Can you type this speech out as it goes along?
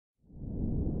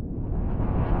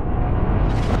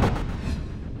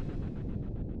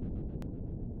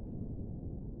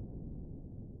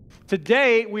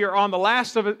Today, we are on the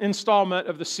last installment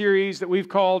of the series that we've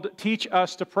called Teach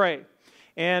Us to Pray.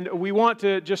 And we want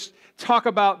to just talk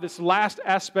about this last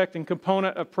aspect and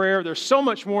component of prayer. There's so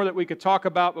much more that we could talk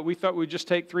about, but we thought we'd just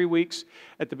take 3 weeks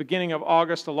at the beginning of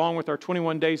August, along with our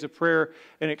 21 days of prayer,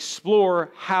 and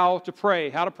explore how to pray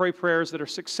prayers that are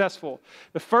successful.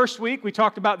 The first week, we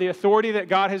talked about the authority that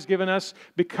God has given us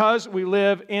because we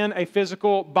live in a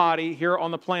physical body here on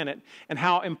the planet, and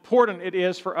how important it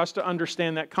is for us to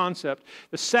understand that concept.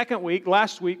 The second week,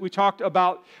 last week, we talked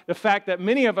about the fact that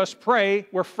many of us pray,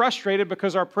 we're frustrated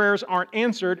because our prayers aren't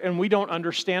answered, and we don't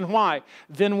understand why.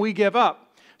 Then we give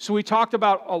up. So we talked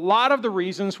about a lot of the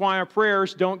reasons why our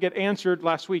prayers don't get answered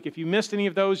last week. If you missed any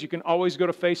of those, you can always go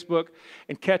to Facebook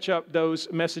and catch up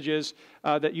those messages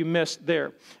that you missed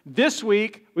there. This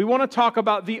week, we want to talk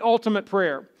about the ultimate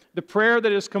prayer. The prayer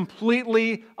that is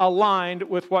completely aligned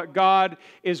with what God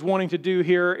is wanting to do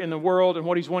here in the world and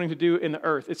what He's wanting to do in the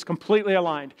earth. It's completely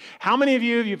aligned. How many of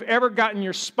you've ever gotten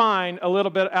your spine a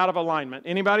little bit out of alignment?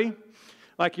 Anybody?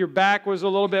 Like your back was a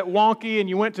little bit wonky and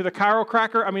you went to the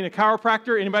chiropractor.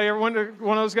 Anybody ever went to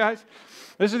one of those guys?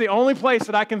 This is the only place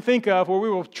that I can think of where we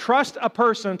will trust a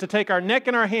person to take our neck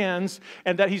in our hands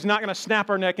and that he's not going to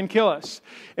snap our neck and kill us.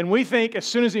 And we think as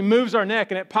soon as he moves our neck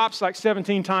and it pops like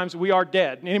 17 times, we are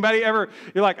dead. Anybody ever,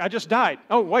 you're like, I just died.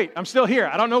 Oh, wait, I'm still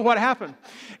here. I don't know what happened.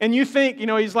 And you think,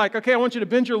 he's like, okay, I want you to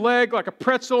bend your leg like a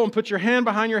pretzel and put your hand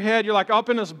behind your head. You're like up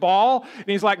in this ball. And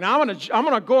he's like, now I'm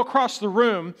going to go across the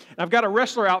room. And I've got a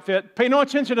wrestler outfit. Pay no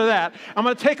attention to that. I'm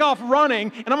going to take off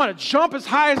running and I'm going to jump as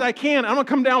high as I can. I'm going to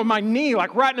come down with my knee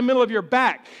like right in the middle of your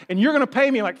back, and you're going to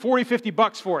pay me like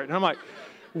 $40-50 for it. And I'm like,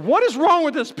 what is wrong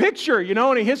with this picture?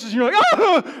 And he hisses, and you're like,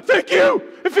 oh, thank you.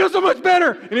 It feels so much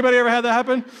better. Anybody ever had that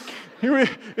happen? And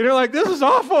you're like, this is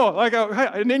awful.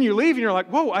 And then you leave, and you're like,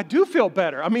 whoa, I do feel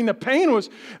better. I mean, the pain was,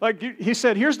 like, he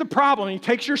said, here's the problem. And he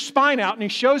takes your spine out, and he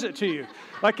shows it to you.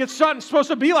 Like, it's not supposed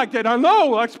to be like that. I know.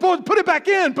 Like, supposed to put it back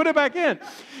in.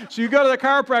 So you go to the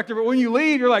chiropractor, but when you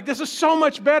leave, you're like, this is so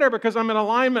much better because I'm in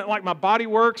alignment, like my body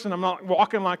works, and I'm not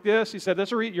walking like this. He said,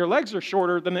 your legs are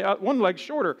shorter than one leg's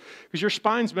shorter because your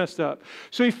spine's messed up.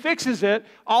 So he fixes it.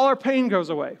 All our pain goes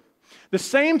away. The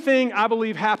same thing, I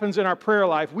believe, happens in our prayer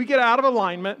life. We get out of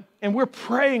alignment, and we're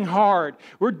praying hard.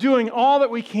 We're doing all that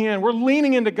we can. We're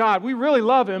leaning into God. We really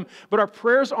love Him, but our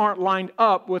prayers aren't lined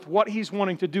up with what He's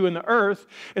wanting to do in the earth,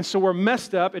 and so we're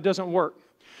messed up. It doesn't work.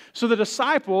 So the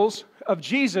disciples of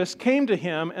Jesus came to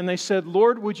Him, and they said,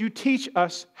 Lord, would you teach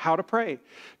us how to pray?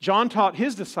 John taught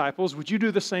his disciples, would you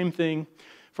do the same thing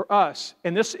for us?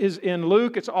 And this is in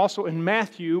Luke. It's also in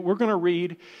Matthew. We're going to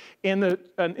read in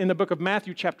the book of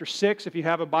Matthew chapter 6. If you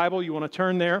have a Bible, you want to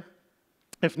turn there.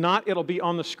 If not, it'll be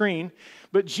on the screen.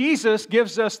 But Jesus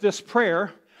gives us this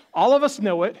prayer. All of us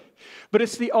know it, but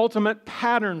it's the ultimate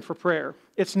pattern for prayer.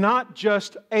 It's not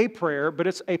just a prayer, but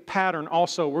it's a pattern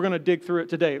also. We're going to dig through it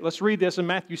today. Let's read this in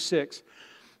Matthew 6.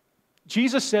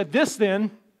 Jesus said, this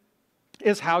then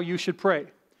is how you should pray.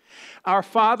 Our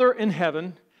Father in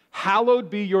heaven,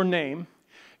 hallowed be your name.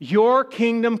 Your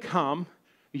kingdom come.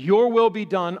 Your will be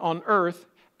done on earth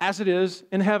as it is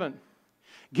in heaven.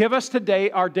 Give us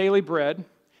today our daily bread,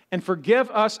 and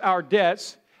forgive us our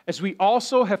debts as we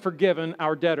also have forgiven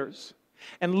our debtors.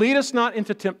 And lead us not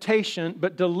into temptation,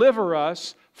 but deliver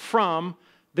us from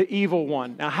the evil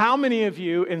one. Now, how many of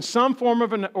you, in some form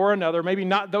or another, maybe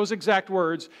not those exact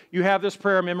words, you have this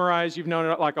prayer memorized, you've known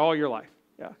it like all your life?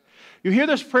 Yeah. You hear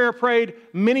this prayer prayed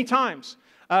many times.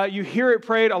 You hear it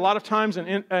prayed a lot of times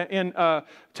in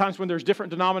times when there's different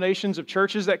denominations of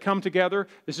churches that come together.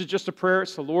 This is just a prayer.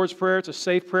 It's the Lord's Prayer. It's a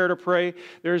safe prayer to pray.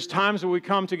 There's times when we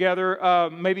come together.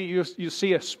 Maybe you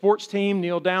see a sports team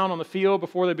kneel down on the field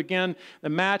before they begin the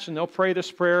match, and they'll pray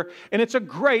this prayer. And it's a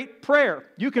great prayer.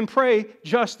 You can pray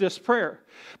just this prayer.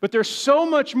 But there's so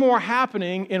much more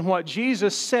happening in what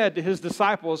Jesus said to His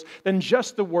disciples than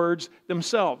just the words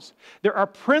themselves. There are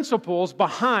principles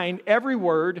behind every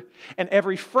word and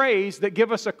every phrase that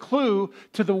give us a clue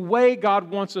to the way God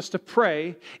wants us to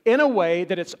pray in a way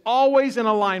that it's always in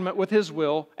alignment with His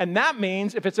will. And that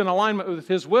means if it's in alignment with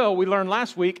His will, we learned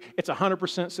last week, it's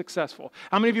 100% successful.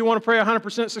 How many of you want to pray a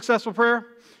 100% successful prayer?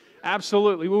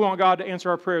 Absolutely. We want God to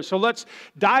answer our prayers. So let's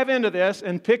dive into this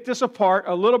and pick this apart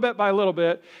a little bit by little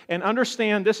bit and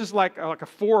understand this is like a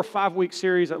 4 or 5 week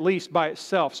series at least by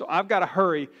itself. So I've got to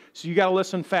hurry. So you got to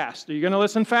listen fast. Are you going to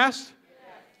listen fast?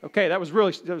 Okay,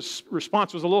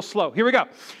 response was a little slow. Here we go.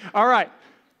 All right.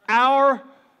 Our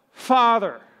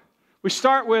Father. We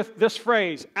start with this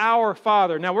phrase, our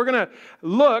Father. Now we're going to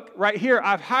look right here.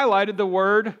 I've highlighted the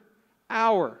word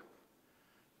our.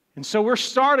 And so we're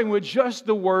starting with just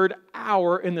the word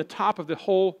our in the top of the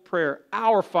whole prayer.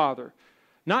 Our Father.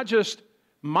 Not just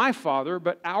my Father,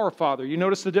 but our Father. You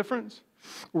notice the difference?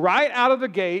 Right out of the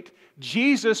gate,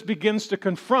 Jesus begins to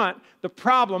confront the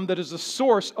problem that is the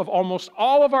source of almost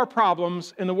all of our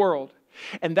problems in the world.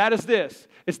 And that is this,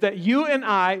 is that you and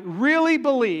I really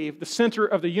believe the center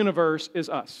of the universe is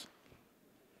us.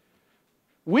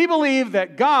 We believe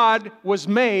that God was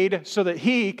made so that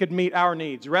He could meet our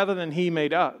needs rather than He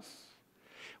made us.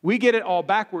 We get it all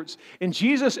backwards. And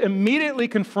Jesus immediately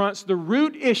confronts the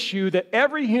root issue that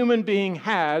every human being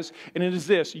has, and it is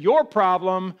this: your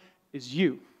problem is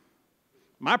you.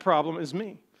 My problem is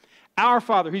me. Our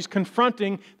Father, He's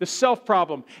confronting the self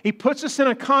problem. He puts us in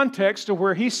a context to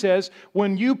where He says,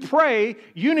 when you pray,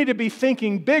 you need to be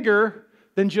thinking bigger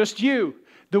than just you.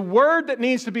 The word that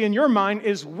needs to be in your mind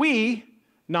is we,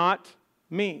 not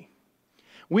me.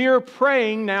 We are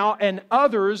praying now an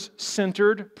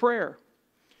others-centered prayer.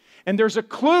 And there's a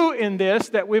clue in this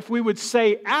that if we would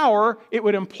say our, it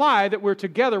would imply that we're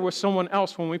together with someone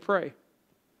else when we pray.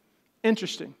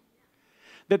 Interesting.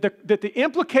 That the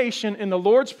implication in the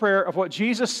Lord's Prayer of what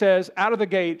Jesus says out of the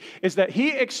gate is that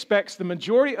He expects the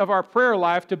majority of our prayer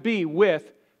life to be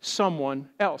with someone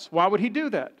else. Why would He do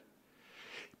that?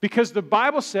 Because the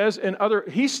Bible says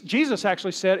Jesus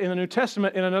actually said in the New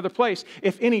Testament in another place,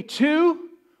 if any 2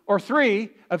 or 3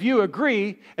 of you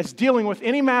agree as dealing with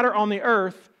any matter on the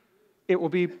earth, it will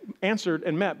be answered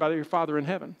and met by your Father in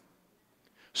heaven.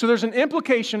 So there's an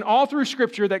implication all through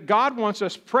Scripture that God wants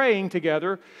us praying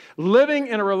together, living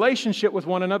in a relationship with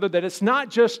one another, that it's not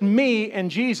just me and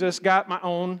Jesus got my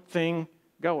own thing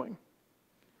going.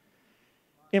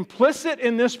 Implicit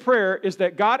in this prayer is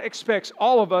that God expects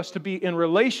all of us to be in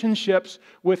relationships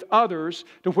with others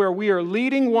to where we are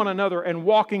leading one another and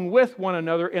walking with one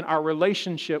another in our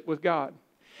relationship with God.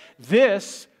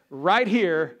 This right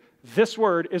here, this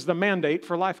word is the mandate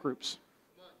for life groups.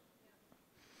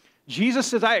 Jesus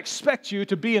says, I expect you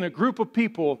to be in a group of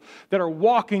people that are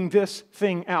walking this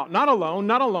thing out. Not alone,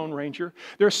 not a lone ranger.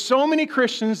 There's so many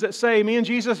Christians that say, me and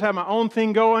Jesus have my own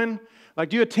thing going. Like,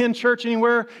 do you attend church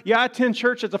anywhere? Yeah, I attend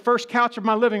church at the first couch of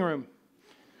my living room.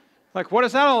 Like, what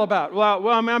is that all about? Well,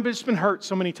 I mean, I've just been hurt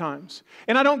so many times.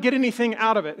 And I don't get anything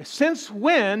out of it. Since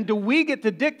when do we get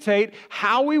to dictate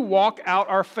how we walk out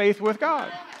our faith with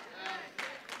God?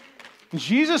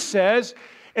 Jesus says,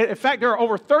 in fact, there are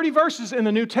over 30 verses in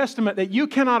the New Testament that you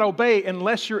cannot obey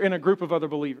unless you're in a group of other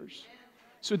believers.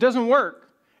 So it doesn't work.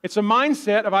 It's a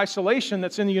mindset of isolation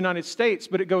that's in the United States,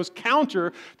 but it goes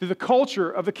counter to the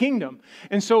culture of the kingdom.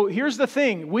 And so here's the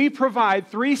thing. We provide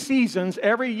 3 seasons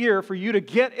every year for you to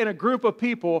get in a group of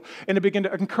people and to begin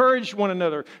to encourage one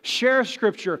another, share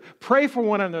Scripture, pray for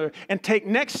one another, and take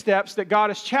next steps that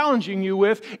God is challenging you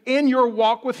with in your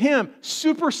walk with Him.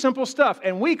 Super simple stuff.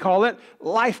 And we call it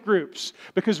life groups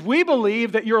because we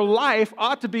believe that your life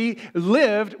ought to be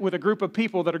lived with a group of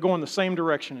people that are going the same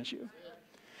direction as you.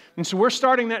 And so we're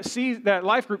starting that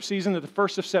life group season at the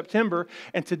 1st of September,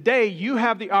 and today you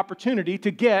have the opportunity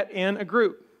to get in a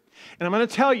group. And I'm going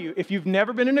to tell you, if you've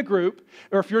never been in a group,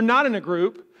 or if you're not in a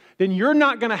group, then you're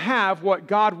not going to have what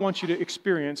God wants you to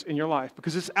experience in your life,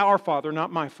 because it's our Father,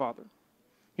 not my Father.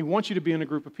 He wants you to be in a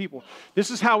group of people. This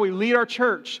is how we lead our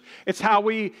church. It's how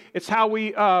we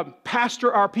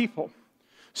pastor our people.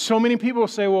 So many people will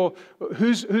say, well,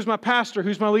 who's my pastor?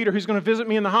 Who's my leader? Who's going to visit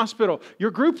me in the hospital?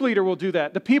 Your group leader will do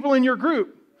that. The people in your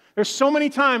group. There's so many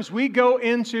times we go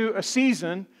into a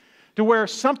season to where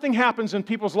something happens in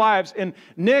people's lives, and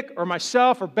Nick or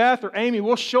myself or Beth or Amy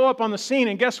will show up on the scene,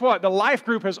 and guess what? The life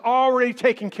group has already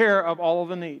taken care of all of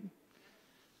the need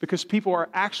because people are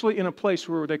actually in a place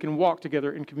where they can walk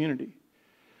together in community.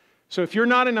 So if you're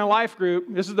not in a life group,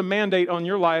 this is the mandate on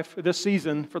your life this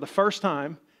season for the first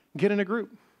time, get in a group.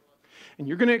 And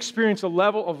you're going to experience a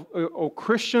level of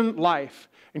Christian life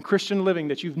and Christian living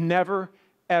that you've never,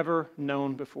 ever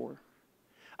known before.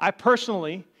 I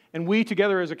personally, and we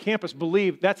together as a campus,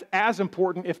 believe that's as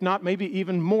important, if not maybe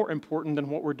even more important than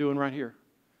what we're doing right here.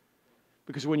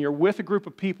 Because when you're with a group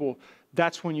of people,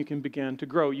 that's when you can begin to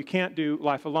grow. You can't do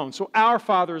life alone. So our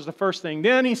Father is the first thing.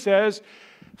 Then he says,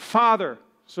 Father.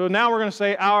 So now we're going to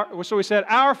say so we said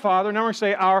our Father, now we're going to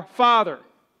say our Father.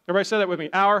 Everybody say that with me.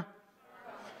 Our.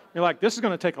 You're like, this is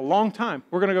going to take a long time.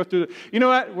 We're going to go through you know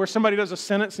what? Where somebody does a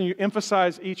sentence and you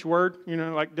emphasize each word,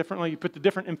 like differently. You put the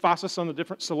different emphasis on the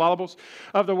different syllables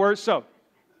of the word. So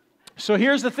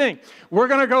here's the thing. We're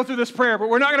going to go through this prayer, but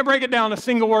we're not going to break it down a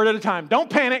single word at a time. Don't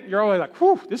panic. You're always like,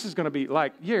 whew, this is going to be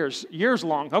like years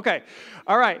long. Okay.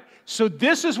 All right. So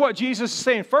this is what Jesus is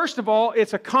saying. First of all,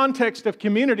 it's a context of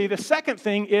community. The second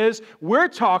thing is we're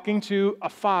talking to a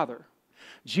father.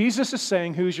 Jesus is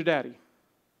saying, who's your daddy?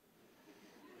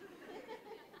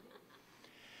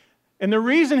 And the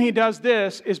reason he does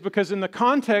this is because in the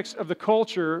context of the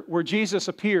culture where Jesus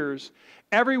appears,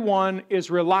 everyone is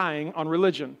relying on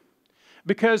religion.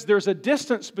 Because there's a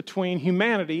distance between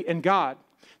humanity and God.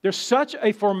 There's such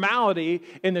a formality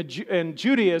in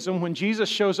Judaism when Jesus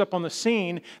shows up on the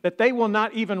scene that they will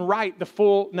not even write the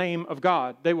full name of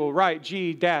God. They will write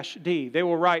G-D. They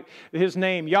will write his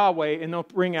name, Yahweh, and they'll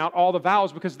bring out all the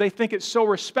vowels because they think it's so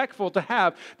respectful to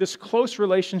have this close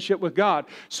relationship with God.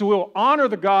 So we'll honor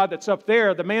the God that's up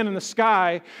there, the man in the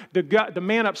sky, the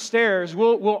man upstairs.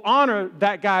 We'll honor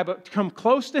that guy, but come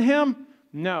close to him?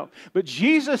 No. But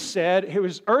Jesus said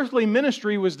his earthly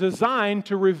ministry was designed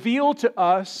to reveal to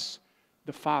us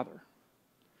the Father.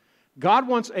 God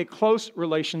wants a close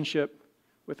relationship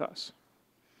with us.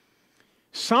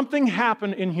 Something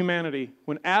happened in humanity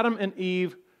when Adam and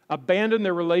Eve abandoned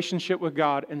their relationship with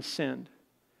God and sinned.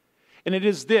 And it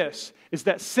is this, is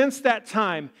that since that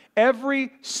time,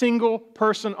 every single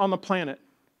person on the planet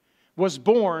was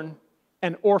born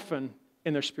an orphan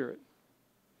in their spirit.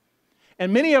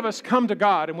 And many of us come to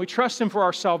God and we trust Him for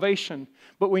our salvation,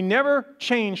 but we never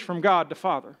change from God to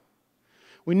Father.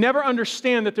 We never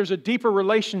understand that there's a deeper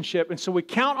relationship, and so we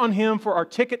count on Him for our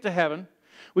ticket to heaven.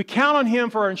 We count on Him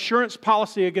for our insurance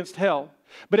policy against hell,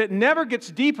 but it never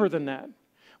gets deeper than that.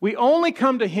 We only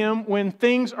come to Him when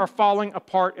things are falling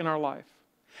apart in our life.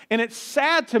 And it's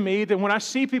sad to me that when I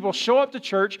see people show up to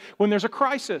church when there's a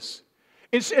crisis,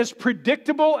 it's as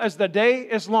predictable as the day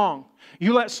is long.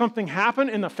 You let something happen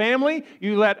in the family,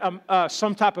 you let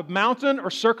some type of mountain or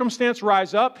circumstance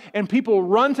rise up, and people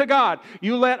run to God.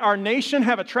 You let our nation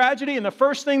have a tragedy, and the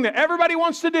first thing that everybody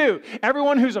wants to do,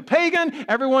 everyone who's a pagan,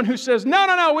 everyone who says,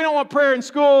 no, we don't want prayer in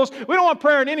schools, we don't want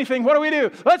prayer in anything, what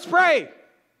do? Let's pray.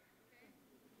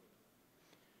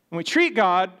 And we treat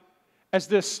God as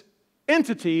this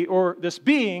entity or this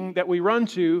being that we run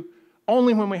to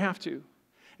only when we have to.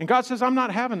 And God says, I'm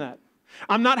not having that.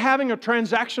 I'm not having a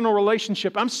transactional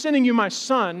relationship. I'm sending you my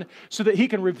Son so that He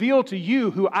can reveal to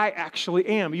you who I actually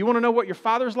am. You want to know what your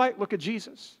Father's like? Look at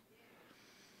Jesus.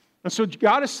 And so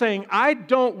God is saying, I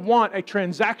don't want a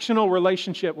transactional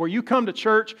relationship where you come to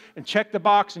church and check the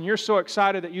box and you're so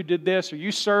excited that you did this or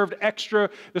you served extra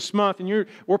this month and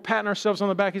we're patting ourselves on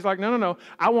the back. He's like, no.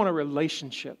 I want a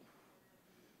relationship.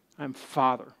 I'm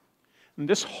Father. And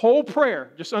this whole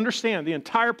prayer, just understand, the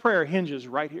entire prayer hinges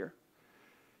right here.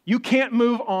 You can't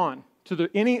move on to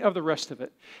any of the rest of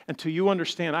it until you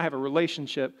understand I have a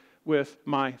relationship with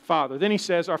my Father. Then he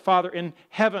says, our Father in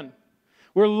heaven.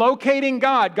 We're locating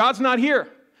God. God's not here.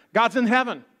 God's in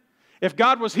heaven. If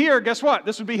God was here, guess what?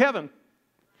 This would be heaven.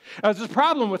 There's a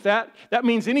problem with that. That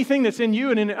means anything that's in you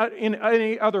and in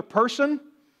any other person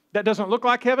that doesn't look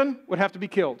like heaven would have to be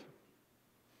killed.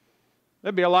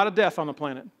 There'd be a lot of death on the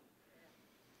planet.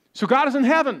 So God is in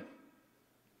heaven.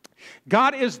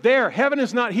 God is there. Heaven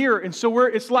is not here. And so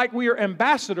it's like we are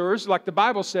ambassadors, like the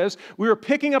Bible says. We are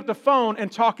picking up the phone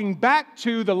and talking back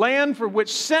to the land for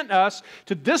which sent us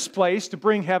to this place to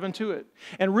bring heaven to it.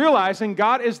 And realizing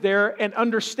God is there and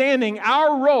understanding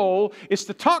our role is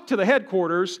to talk to the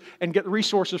headquarters and get the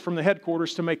resources from the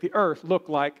headquarters to make the earth look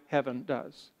like heaven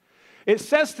does. It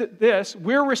says that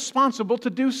we're responsible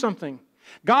to do something.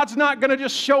 God's not going to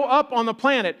just show up on the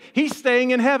planet. He's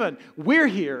staying in heaven. We're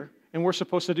here. And we're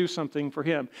supposed to do something for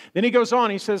Him. Then he goes on,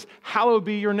 he says, hallowed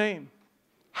be your name.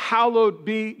 Hallowed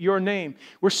be your name.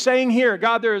 We're saying here,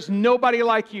 God, there is nobody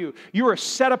like you. You are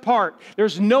set apart.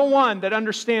 There's no one that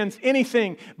understands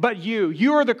anything but you.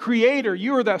 You are the creator.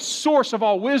 You are the source of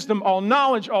all wisdom, all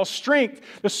knowledge, all strength,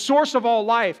 the source of all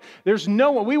life. There's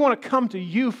no one. We want to come to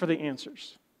you for the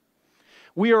answers.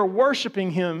 We are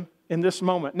worshiping Him in this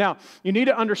moment. Now, you need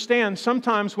to understand,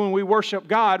 sometimes when we worship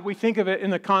God, we think of it in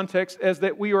the context as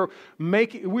that we are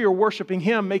worshiping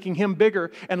Him, making Him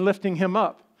bigger and lifting Him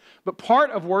up. But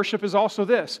part of worship is also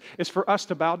this, is for us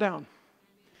to bow down.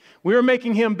 We are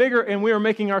making Him bigger and we are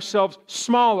making ourselves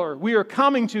smaller. We are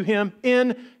coming to Him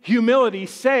in humility,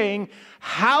 saying,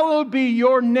 hallowed be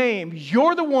your name.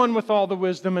 You're the one with all the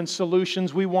wisdom and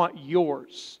solutions. We want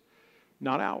yours,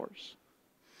 not ours.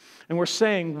 And we're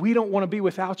saying, we don't want to be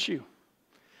without you.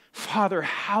 Father,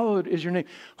 hallowed is your name.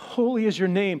 Holy is your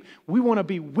name. We want to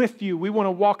be with you. We want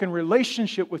to walk in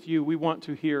relationship with you. We want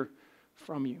to hear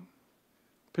from you.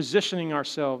 Positioning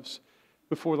ourselves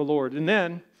before the Lord. And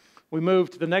then we move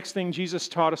to the next thing Jesus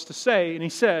taught us to say. And He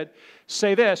said,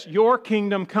 say this, your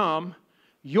kingdom come,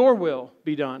 your will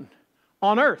be done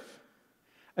on earth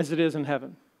as it is in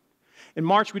heaven. In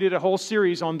March, we did a whole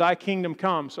series on Thy Kingdom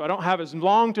Come, so I don't have as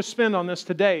long to spend on this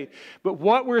today. But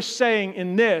what we're saying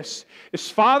in this is,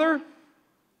 Father,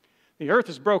 the earth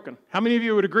is broken. How many of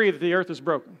you would agree that the earth is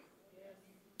broken?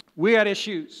 We got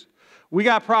issues. We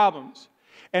got problems.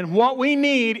 And what we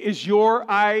need is your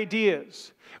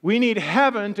ideas. We need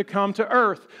heaven to come to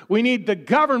earth. We need the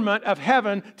government of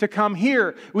heaven to come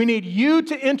here. We need you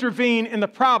to intervene in the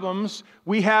problems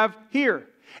we have here.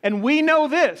 And we know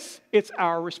this, it's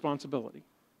our responsibility.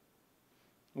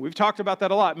 We've talked about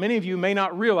that a lot. Many of you may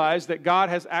not realize that God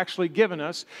has actually given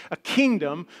us a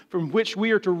kingdom from which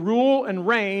we are to rule and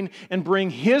reign and bring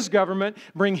His government,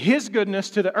 bring His goodness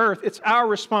to the earth. It's our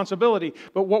responsibility.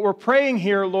 But what we're praying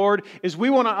here, Lord, is we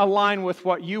want to align with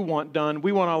what you want done.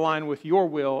 We want to align with your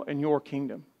will and your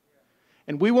kingdom.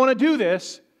 And we want to do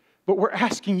this, but we're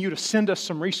asking you to send us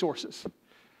some resources.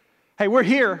 Hey, we're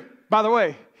here, by the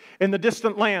way, in the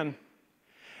distant land.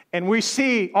 And we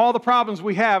see all the problems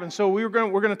we have, and so we're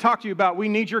going to talk to you about we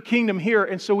need your kingdom here,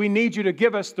 and so we need you to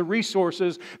give us the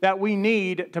resources that we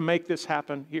need to make this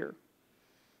happen here.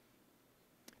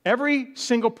 Every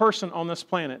single person on this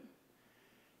planet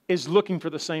is looking for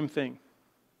the same thing.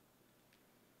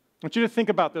 I want you to think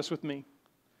about this with me.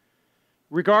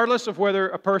 Regardless of whether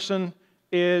a person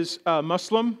is a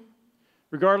Muslim,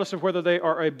 regardless of whether they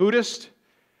are a Buddhist,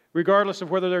 regardless of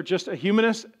whether they're just a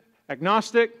humanist,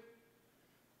 agnostic,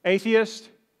 atheist,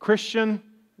 Christian,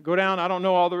 go down, I don't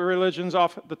know all the religions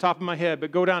off the top of my head,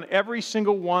 but go down every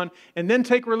single one and then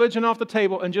take religion off the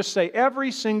table and just say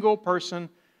every single person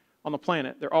on the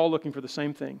planet, they're all looking for the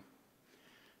same thing.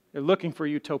 They're looking for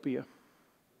utopia.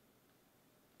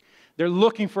 They're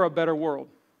looking for a better world.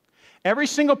 Every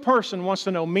single person wants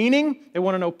to know meaning, they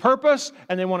want to know purpose,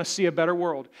 and they want to see a better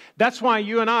world. That's why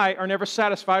you and I are never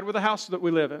satisfied with the house that we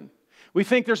live in. We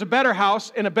think there's a better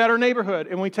house in a better neighborhood,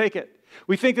 and we take it.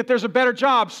 We think that there's a better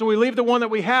job, so we leave the one that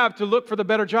we have to look for the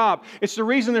better job. It's the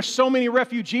reason there's so many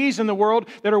refugees in the world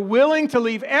that are willing to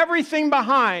leave everything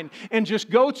behind and just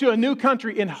go to a new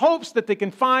country in hopes that they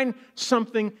can find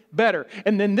something better.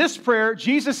 And then this prayer,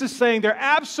 Jesus is saying there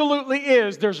absolutely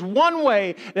is. There's one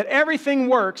way that everything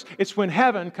works. It's when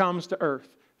heaven comes to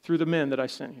earth through the men that I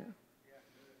sent here.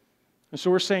 And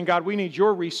so we're saying, God, we need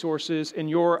your resources and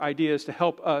your ideas to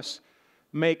help us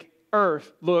make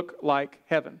earth look like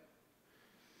heaven.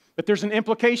 But there's an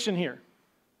implication here.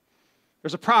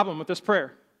 There's a problem with this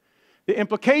prayer. The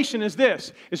implication is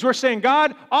this, is we're saying,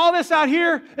 God, all this out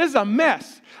here, this is a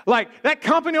mess. Like that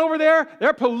company over there,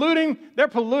 they're polluting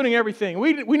everything.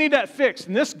 We need that fixed.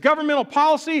 And this governmental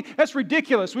policy, that's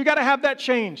ridiculous. We got to have that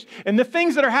changed. And the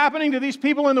things that are happening to these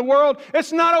people in the world,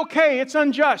 it's not okay. It's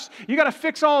unjust. You got to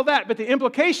fix all that. But the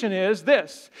implication is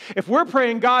this. If we're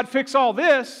praying, God, fix all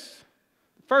this,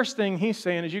 the first thing he's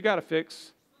saying is you got to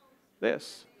fix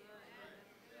this.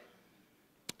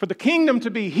 For the kingdom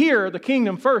to be here, the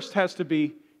kingdom first has to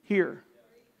be here.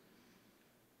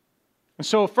 And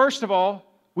so, first of all,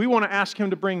 we want to ask Him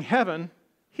to bring heaven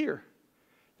here.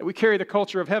 That we carry the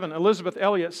culture of heaven. Elizabeth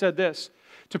Elliot said this,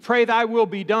 to pray thy will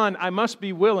be done, I must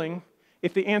be willing,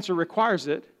 if the answer requires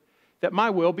it, that my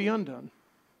will be undone.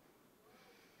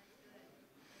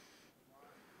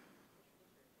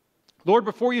 Lord,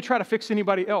 before you try to fix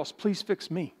anybody else, please fix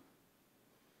me.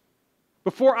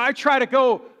 Before I try to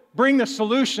go bring the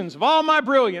solutions of all my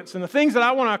brilliance and the things that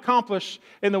I want to accomplish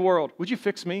in the world, would you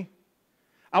fix me?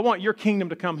 I want your kingdom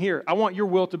to come here. I want your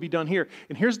will to be done here.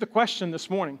 And here's the question this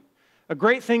morning. A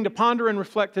great thing to ponder and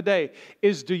reflect today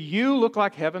is, do you look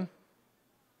like heaven?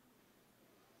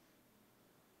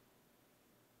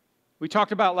 We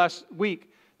talked about last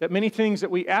week that many things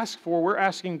that we ask for, we're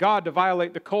asking God to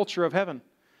violate the culture of heaven.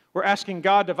 We're asking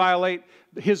God to violate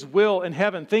His will in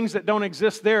heaven. Things that don't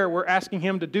exist there, we're asking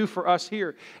Him to do for us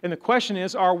here. And the question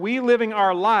is, are we living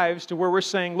our lives to where we're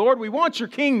saying, Lord, we want your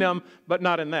kingdom, but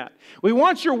not in that. We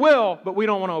want your will, but we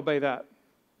don't want to obey that.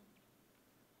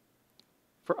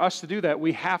 For us to do that,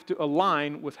 we have to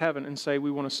align with heaven and say we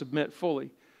want to submit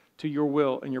fully to your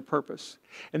will and your purpose.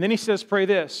 And then He says, pray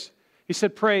this. He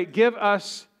said, pray, give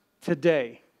us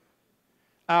today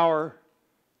our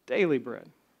daily bread.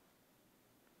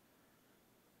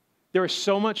 There is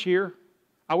so much here.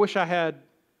 I wish I had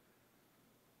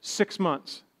 6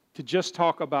 months to just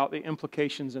talk about the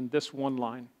implications in this one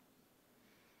line.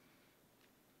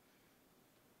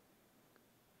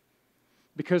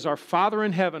 Because our Father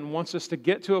in heaven wants us to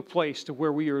get to a place to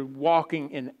where we are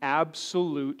walking in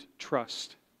absolute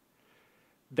trust.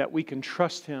 That we can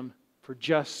trust Him for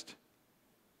just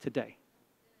today.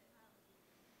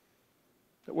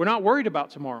 That we're not worried about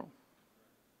tomorrow.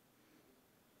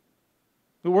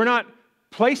 But we're not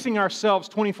placing ourselves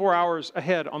 24 hours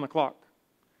ahead on the clock.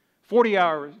 40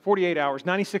 hours, 48 hours,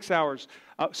 96 hours,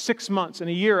 6 months, and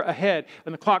a year ahead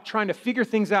on the clock, trying to figure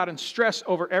things out and stress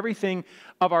over everything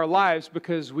of our lives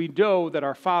because we know that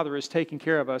our Father is taking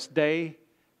care of us day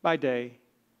by day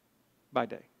by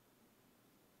day.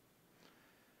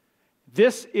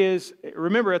 This is,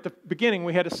 remember at the beginning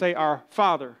we had to say our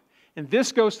Father. And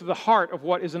this goes to the heart of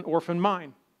what is an orphan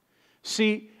mind.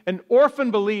 See, an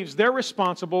orphan believes they're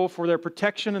responsible for their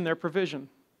protection and their provision.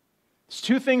 It's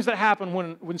two things that happen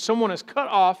when someone is cut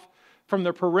off from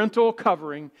their parental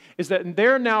covering, is that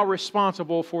they're now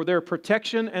responsible for their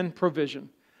protection and provision.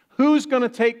 Who's going to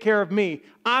take care of me?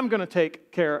 I'm going to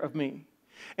take care of me.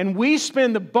 And we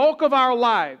spend the bulk of our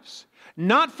lives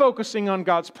not focusing on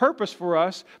God's purpose for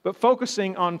us, but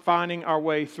focusing on finding our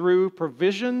way through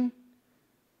provision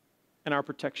and our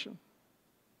protection.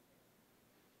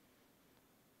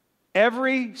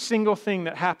 Every single thing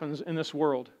that happens in this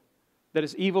world that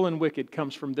is evil and wicked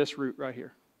comes from this root right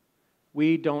here.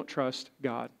 We don't trust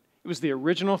God. It was the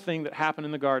original thing that happened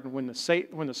in the garden when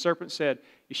the serpent said,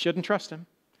 you shouldn't trust him.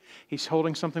 He's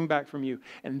holding something back from you.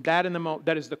 And that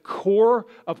is the core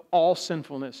of all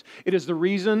sinfulness. It is the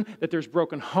reason that there's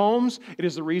broken homes. It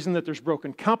is the reason that there's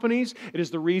broken companies. It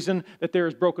is the reason that there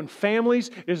is broken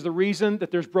families. It is the reason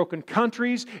that there's broken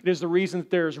countries. It is the reason that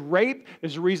there is rape. It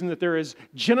is the reason that there is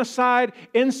genocide,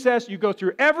 incest. You go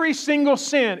through every single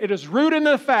sin. It is rooted in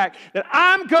the fact that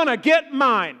I'm going to get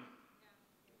mine.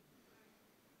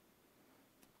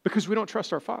 Because we don't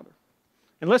trust our Father.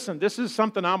 And listen, this is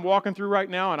something I'm walking through right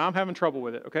now, and I'm having trouble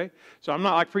with it, okay? So I'm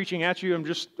not like preaching at you. I'm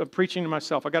preaching to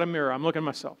myself. I got a mirror. I'm looking at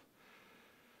myself.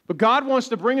 But God wants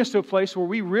to bring us to a place where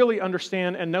we really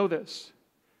understand and know this.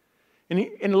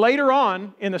 And later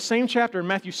on, in the same chapter, in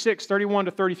Matthew 6, 31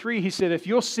 to 33, he said, if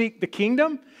you'll seek the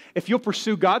kingdom, if you'll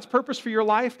pursue God's purpose for your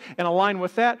life and align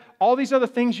with that, all these other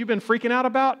things you've been freaking out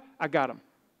about, I got them.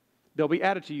 They'll be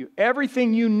added to you.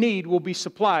 Everything you need will be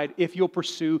supplied if you'll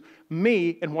pursue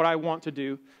me and what I want to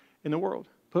do in the world.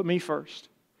 Put me first.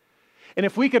 And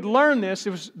if we could learn this,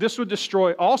 this would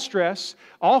destroy all stress,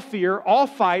 all fear, all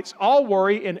fights, all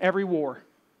worry, and every war.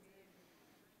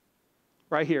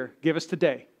 Right here. Give us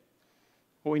today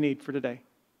what we need for today.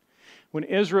 When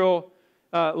Israel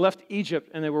left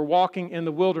Egypt and they were walking in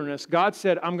the wilderness, God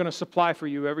said, I'm going to supply for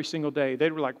you every single day.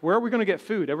 They were like, where are we going to get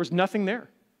food? There was nothing there.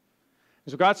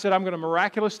 And so God said, I'm going to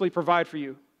miraculously provide for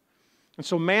you. And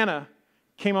so manna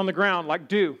came on the ground like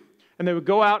dew. And they would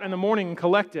go out in the morning and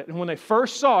collect it. And when they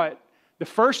first saw it, the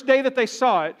first day that they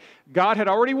saw it, God had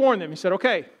already warned them. He said,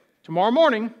 okay, tomorrow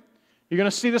morning, you're going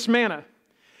to see this manna.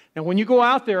 And when you go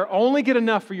out there, only get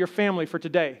enough for your family for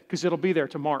today, because it'll be there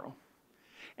tomorrow.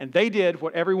 And they did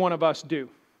what every one of us do.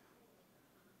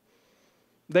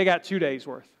 They got 2 days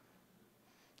worth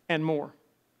and more.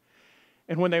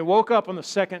 And when they woke up on the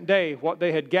second day, what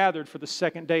they had gathered for the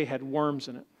second day had worms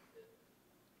in it.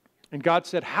 And God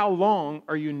said, how long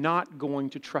are you not going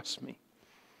to trust me?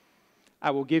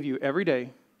 I will give you every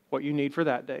day what you need for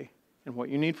that day, and what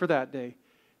you need for that day,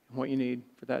 and what you need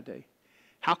for that day.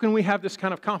 How can we have this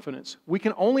kind of confidence? We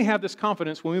can only have this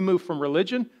confidence when we move from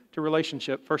religion to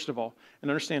relationship, first of all,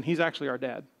 and understand He's actually our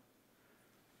dad.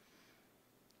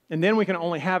 And then we can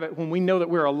only have it when we know that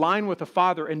we're aligned with the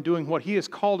Father and doing what He has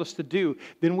called us to do.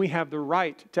 Then we have the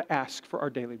right to ask for our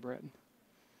daily bread,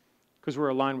 because we're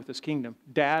aligned with His kingdom.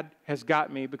 Dad has got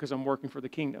me because I'm working for the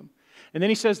kingdom. And then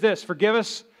He says this, forgive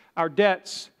us our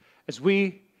debts as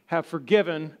we have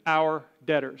forgiven our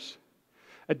debtors.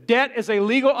 A debt is a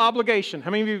legal obligation.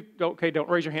 How many of you, okay, don't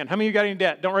raise your hand. How many of you got any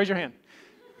debt? Don't raise your hand.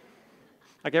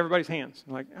 Like everybody's hands.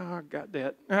 I'm like, oh, I got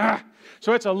debt.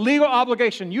 So it's a legal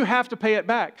obligation. You have to pay it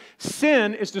back.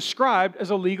 Sin is described as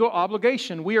a legal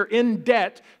obligation. We are in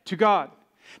debt to God.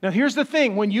 Now here's the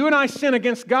thing. When you and I sin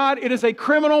against God, it is a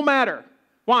criminal matter.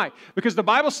 Why? Because the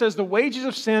Bible says the wages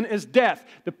of sin is death.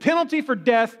 The penalty for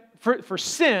death, for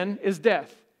sin, is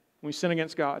death when we sin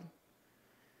against God.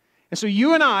 And so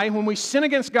you and I, when we sin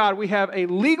against God, we have a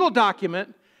legal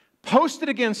document posted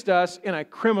against us in a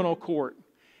criminal court.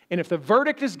 And if the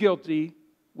verdict is guilty,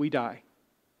 we die.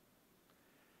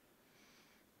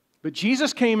 But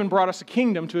Jesus came and brought us a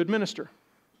kingdom to administer.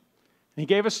 And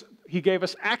He gave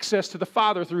us access to the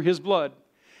Father through His blood.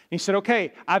 And He said,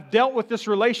 okay, I've dealt with this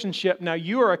relationship. Now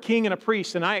you are a king and a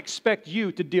priest, and I expect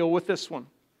you to deal with this one.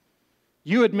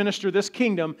 You administer this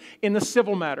kingdom in the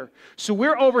civil matter. So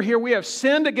we're over here, we have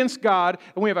sinned against God,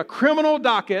 and we have a criminal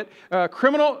docket,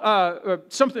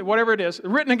 something, whatever it is,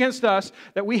 written against us,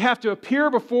 that we have to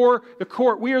appear before the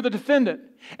court. We are the defendant.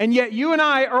 And yet you and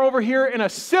I are over here in a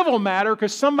civil matter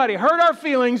because somebody hurt our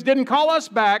feelings, didn't call us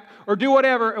back, or do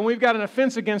whatever, and we've got an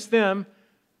offense against them,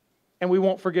 and we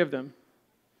won't forgive them.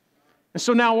 And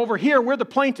so now over here, we're the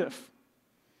plaintiff.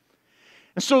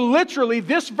 And so literally,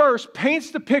 this verse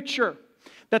paints the picture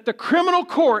that the criminal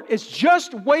court is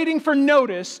just waiting for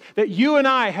notice that you and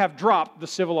I have dropped the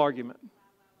civil argument.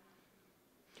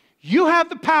 You have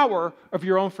the power of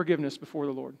your own forgiveness before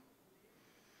the Lord.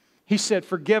 He said,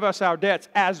 forgive us our debts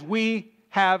as we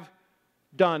have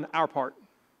done our part.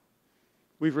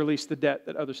 We've released the debt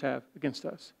that others have against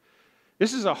us.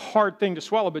 This is a hard thing to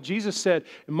swallow, but Jesus said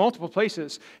in multiple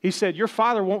places, He said, your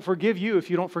Father won't forgive you if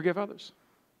you don't forgive others.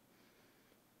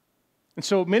 And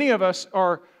so many of us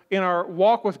are, in our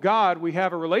walk with God, we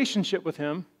have a relationship with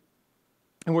Him,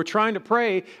 and we're trying to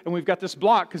pray, and we've got this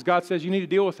block because God says, you need to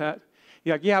deal with that.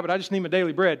 You're like, yeah, but I just need my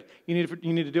daily bread. You need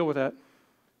to deal with that.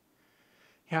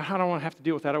 Yeah, I don't want to have to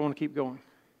deal with that. I want to keep going.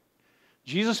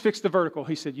 Jesus fixed the vertical.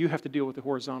 He said, you have to deal with the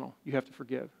horizontal. You have to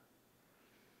forgive.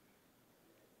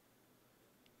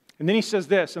 And then He says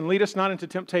this, and lead us not into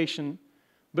temptation,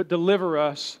 but deliver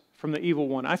us from the evil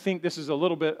one. I think this is a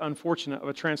little bit unfortunate of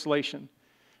a translation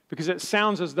because it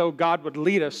sounds as though God would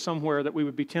lead us somewhere that we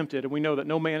would be tempted, and we know that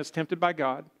no man is tempted by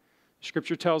God.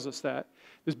 Scripture tells us that.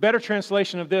 This better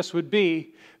translation of this would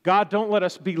be, God, don't let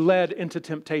us be led into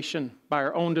temptation by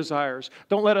our own desires.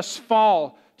 Don't let us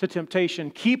fall to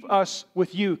temptation. Keep us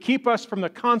with you. Keep us from the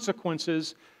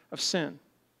consequences of sin.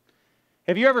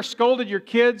 Have you ever scolded your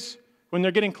kids when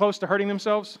they're getting close to hurting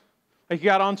themselves? Like you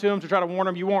got onto them to try to warn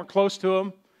them you weren't close to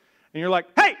them, and you're like,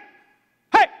 hey,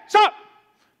 stop!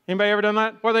 Anybody ever done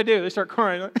that? What do? They start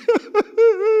crying.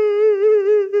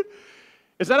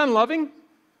 Is that unloving?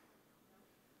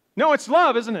 No, it's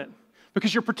love, isn't it?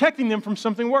 Because you're protecting them from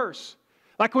something worse.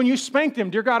 Like when you spank them,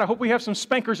 dear God, I hope we have some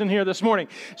spankers in here this morning.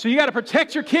 So you got to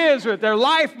protect your kids with their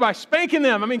life by spanking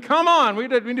them. I mean, come on. We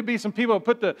need to be some people who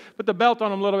put the belt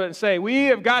on them a little bit and say, we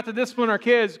have got to discipline our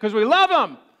kids because we love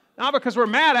them. Not because we're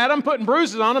mad at them, putting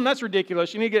bruises on them. That's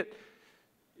ridiculous. You need to get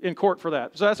in court for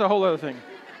that. So that's a whole other thing.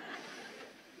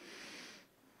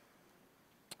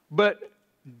 But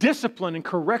discipline and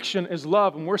correction is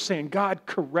love, and we're saying, God,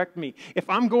 correct me. If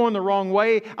I'm going the wrong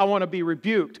way, I want to be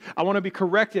rebuked. I want to be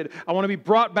corrected. I want to be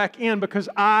brought back in because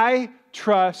I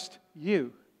trust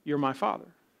you. You're my Father.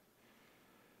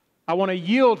 I want to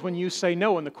yield when you say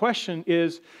no. And the question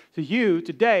is to you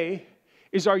today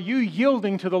is, are you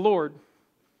yielding to the Lord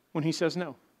when He says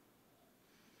no?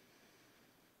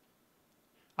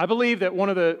 I believe that one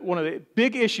of the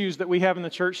big issues that we have in the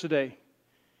church today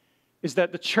is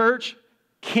that the church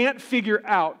can't figure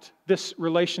out this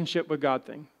relationship with God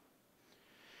thing.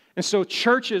 And so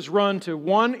churches run to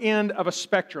one end of a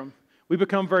spectrum. We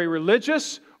become very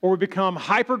religious or we become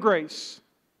hyper grace.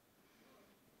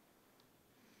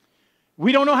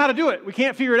 We don't know how to do it. We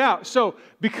can't figure it out. So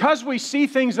because we see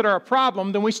things that are a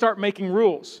problem, then we start making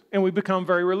rules and we become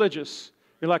very religious.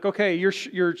 You're like, okay, your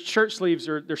shirt sleeves,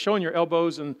 they're showing your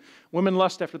elbows, and women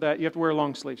lust after that. You have to wear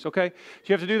long sleeves, okay? So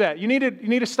you have to do that. You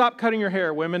need to stop cutting your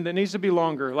hair, women. That needs to be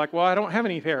longer. Like, well, I don't have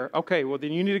any hair. Okay, well,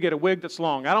 then you need to get a wig that's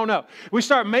long. I don't know. We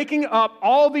start making up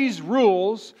all these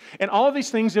rules and all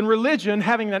these things in religion,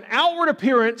 having an outward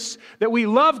appearance that we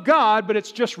love God, but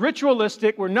it's just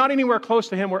ritualistic. We're not anywhere close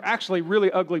to Him. We're actually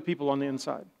really ugly people on the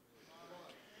inside.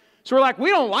 So we're like,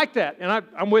 we don't like that. And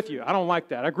I'm with you. I don't like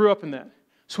that. I grew up in that.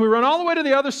 So we run all the way to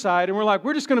the other side, and we're like,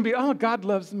 we're just going to be, oh, God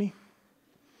loves me.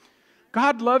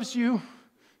 God loves you,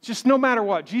 just no matter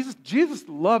what. Jesus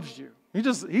loves you. He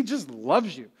just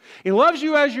loves you. He loves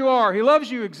you as you are. He loves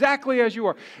you exactly as you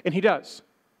are. And He does.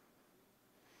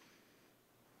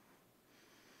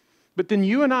 But then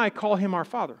you and I call Him our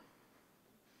Father.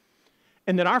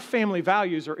 And that our family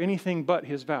values are anything but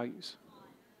His values.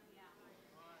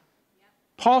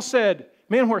 Paul said,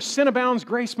 man, where sin abounds,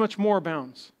 grace much more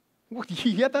abounds.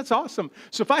 Yeah, that's awesome.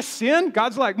 So if I sin,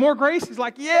 God's like, more grace? He's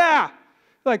like, yeah.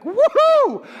 Like,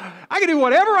 woohoo! I can do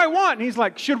whatever I want. And He's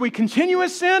like, should we continue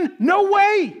as sin? No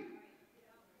way.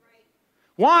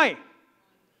 Why?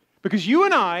 Because you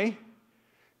and I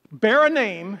bear a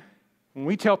name when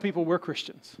we tell people we're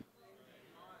Christians.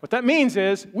 What that means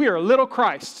is we are little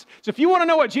Christs. So if you want to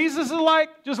know what Jesus is like,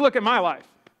 just look at my life.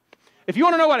 If you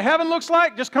want to know what heaven looks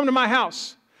like, just come to my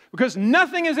house. Because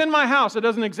nothing is in my house that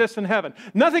doesn't exist in heaven.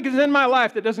 Nothing is in my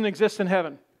life that doesn't exist in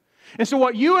heaven. And so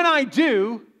what you and I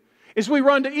do is we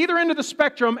run to either end of the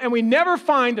spectrum and we never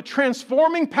find the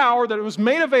transforming power that was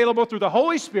made available through the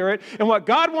Holy Spirit and what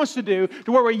God wants to do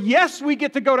to where we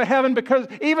get to go to heaven because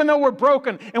even though we're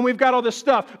broken and we've got all this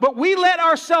stuff, but we let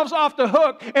ourselves off the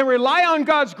hook and rely on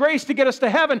God's grace to get us to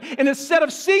heaven, and instead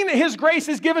of seeing that His grace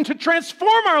is given to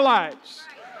transform our lives.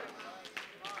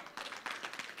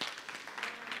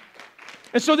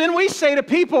 And so then we say to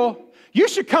people, you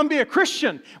should come be a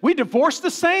Christian. We divorce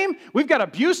the same. We've got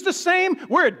abuse the same.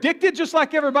 We're addicted just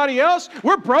like everybody else.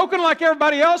 We're broken like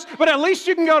everybody else, but at least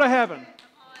you can go to heaven.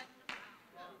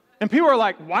 And people are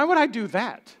like, why would I do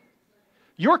that?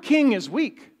 Your king is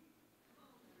weak.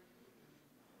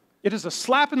 It is a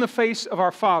slap in the face of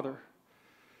our Father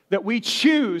that we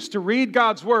choose to read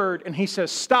God's word and he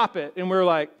says, stop it. And we're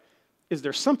like, is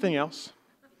there something else?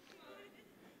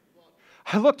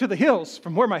 I look to the hills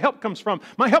from where my help comes from.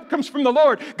 My help comes from the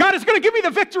Lord. God is going to give me the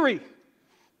victory.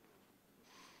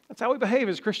 That's how we behave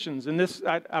as Christians. And this,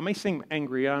 I may seem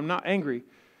angry. I'm not angry.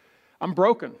 I'm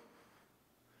broken.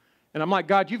 And I'm like,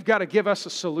 God, you've got to give us a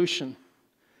solution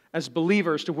as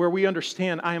believers to where we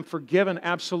understand I am forgiven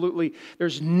absolutely.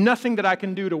 There's nothing that I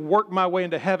can do to work my way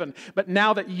into heaven. But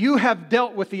now that you have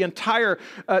dealt with the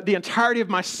entirety of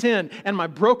my sin and my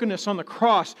brokenness on the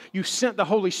cross, you sent the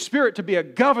Holy Spirit to be a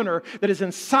governor that is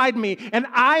inside me. And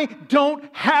I don't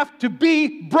have to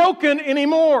be broken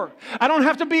anymore. I don't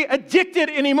have to be addicted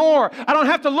anymore. I don't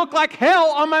have to look like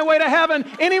hell on my way to heaven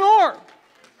anymore.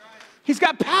 He's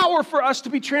got power for us to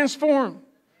be transformed.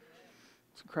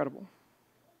 It's incredible.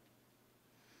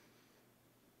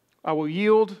 I will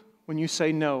yield when you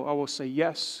say no. I will say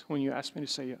yes when you ask me to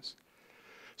say yes.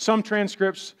 Some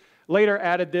transcripts later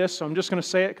added this, so I'm just going to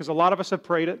say it because a lot of us have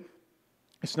prayed it.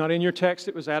 It's not in your text.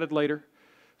 It was added later.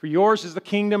 For yours is the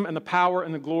kingdom and the power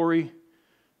and the glory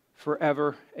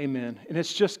forever. Amen. And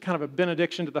it's just kind of a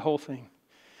benediction to the whole thing.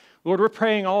 Lord, we're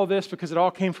praying all of this because it all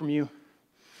came from you.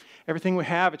 Everything we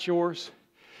have, it's yours.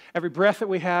 Every breath that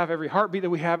we have, every heartbeat that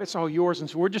we have, it's all yours. And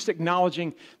so we're just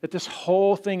acknowledging that this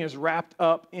whole thing is wrapped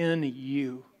up in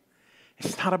you.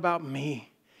 It's not about me.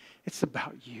 It's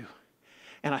about you.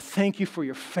 And I thank you for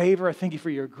your favor. I thank you for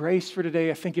your grace for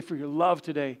today. I thank you for your love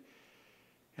today.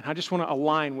 And I just want to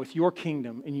align with your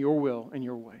kingdom and your will and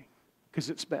your way because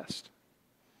it's best.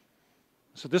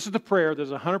 So this is the prayer that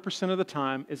 100% of the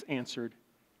time is answered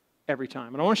every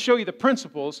time. And I want to show you the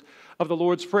principles of the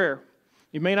Lord's Prayer.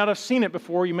 You may not have seen it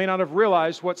before. You may not have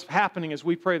realized what's happening as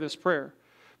we pray this prayer.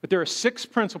 But there are 6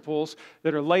 principles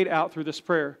that are laid out through this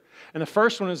prayer. And the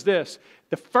first one is this.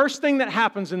 The first thing that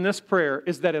happens in this prayer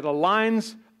is that it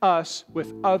aligns us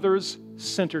with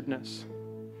others-centeredness.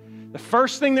 The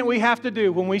first thing that we have to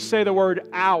do when we say the word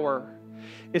our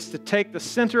is to take the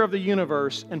center of the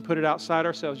universe and put it outside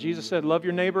ourselves. Jesus said, love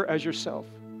your neighbor as yourself.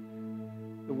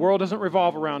 The world doesn't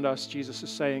revolve around us, Jesus is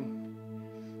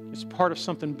saying. It's part of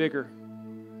something bigger.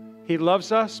 He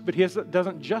loves us, but He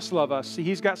doesn't just love us. See,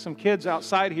 He's got some kids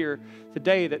outside here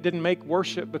today that didn't make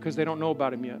worship because they don't know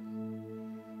about Him yet.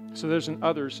 So there's an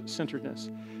others-centeredness.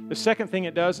 The second thing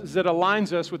it does is it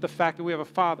aligns us with the fact that we have a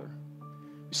Father.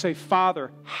 We say,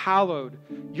 Father, hallowed.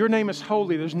 Your name is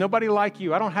holy. There's nobody like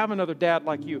you. I don't have another dad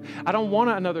like you. I don't want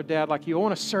another dad like you. I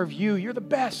want to serve you. You're the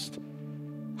best.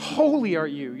 Holy are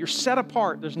you. You're set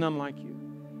apart. There's none like you.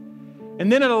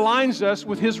 And then it aligns us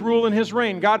with His rule and His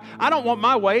reign. God, I don't want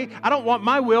my way. I don't want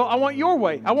my will. I want your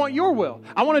way. I want your will.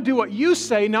 I want to do what you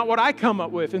say, not what I come up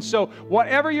with. And so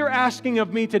whatever you're asking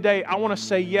of me today, I want to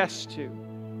say yes to.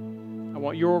 I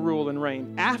want your rule and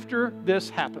reign. After this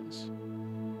happens,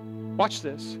 watch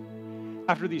this.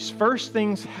 After these first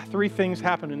 3 things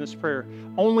happen in this prayer,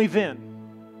 only then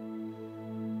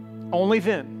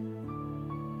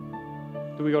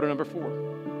do we go to number 4,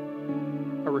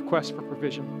 a request for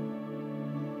provision.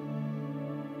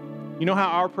 You know how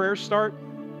our prayers start?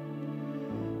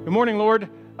 Good morning, Lord.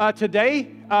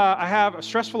 Today, I have a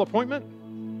stressful appointment,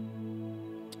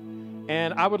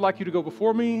 and I would like you to go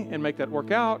before me and make that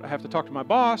work out. I have to talk to my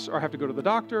boss, or I have to go to the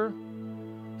doctor.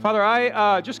 Father,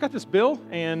 I just got this bill,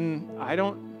 and I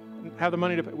don't have the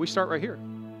money to pay. We start right here.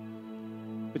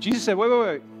 But Jesus said,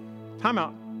 wait. Time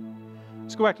out.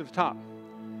 Let's go back to the top.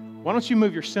 Why don't you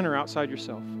move your center outside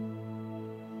yourself?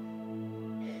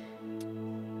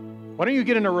 Why don't you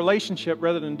get in a relationship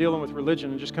rather than dealing with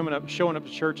religion and just showing up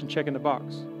to church and checking the box?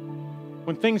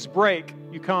 When things break,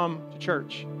 you come to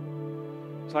church.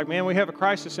 It's like, man, we have a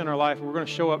crisis in our life and we're going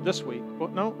to show up this week. Well,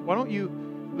 no, why don't you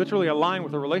literally align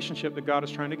with the relationship that God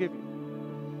is trying to give you?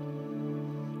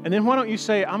 And then why don't you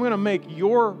say, I'm going to make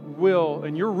your will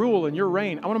and your rule and your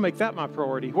reign, I want to make that my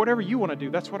priority. Whatever you want to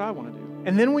do, that's what I want to do.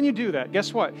 And then when you do that,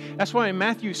 guess what? That's why in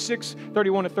Matthew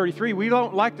 6:31-33, we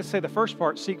don't like to say the first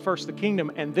part, seek first the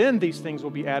kingdom, and then these things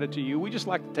will be added to you. We just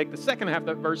like to take the second half of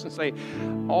that verse and say,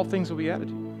 all things will be added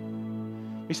to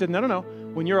you. He said, no.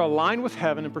 When you're aligned with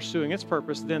heaven and pursuing its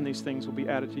purpose, then these things will be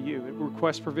added to you. It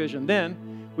requests provision.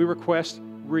 Then we request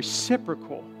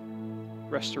reciprocal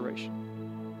restoration.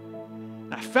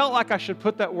 I felt like I should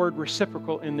put that word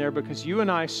reciprocal in there because you and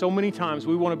I, so many times,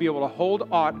 we want to be able to hold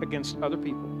aught against other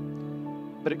people,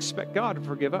 but expect God to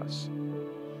forgive us.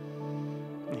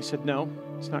 And He said, no,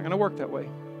 it's not going to work that way.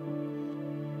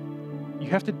 You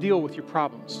have to deal with your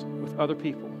problems with other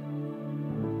people,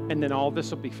 and then all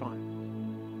this will be fine.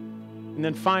 And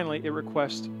then finally, it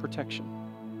requests protection.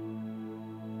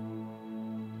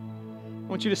 I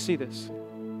want you to see this.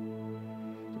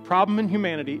 The problem in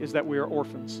humanity is that we are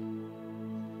orphans,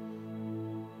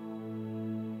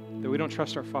 that we don't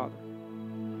trust our Father.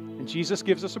 And Jesus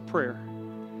gives us a prayer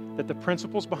that the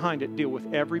principles behind it deal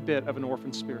with every bit of an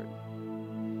orphan spirit.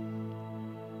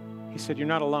 He said, you're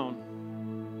not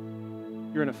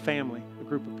alone. You're in a family, a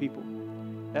group of people.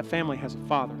 That family has a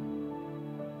Father.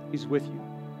 He's with you.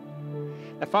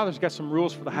 That Father's got some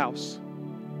rules for the house.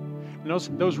 And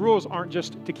those rules aren't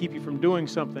just to keep you from doing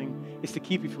something, it's to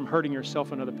keep you from hurting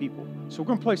yourself and other people. So we're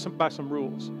going to play by some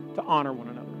rules to honor one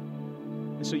another.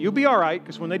 And so you'll be all right,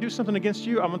 because when they do something against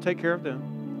you, I'm going to take care of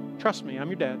them. Trust me, I'm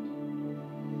your dad.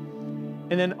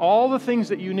 And then all the things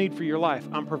that you need for your life,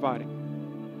 I'm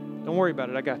providing. Don't worry about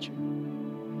it, I got you.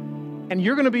 And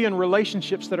you're going to be in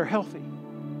relationships that are healthy.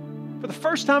 For the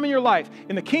first time in your life,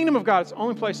 in the kingdom of God, it's the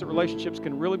only place that relationships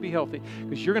can really be healthy,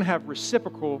 because you're going to have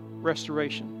reciprocal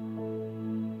restoration.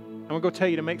 I'm going to go tell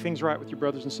you to make things right with your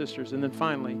brothers and sisters. And then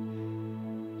finally,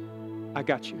 I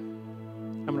got you.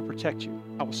 I'm going to protect you.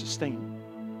 I will sustain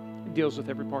you. It deals with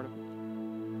every part of it.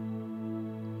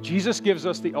 Jesus gives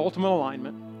us the ultimate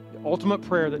alignment, the ultimate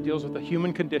prayer that deals with the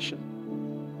human condition.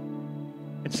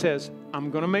 It says, I'm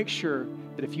going to make sure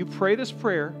that if you pray this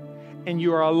prayer and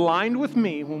you are aligned with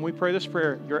me when we pray this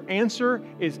prayer, your answer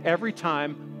is every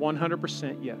time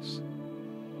 100% yes.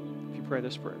 If you pray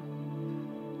this prayer.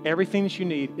 Everything that you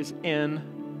need is in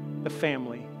the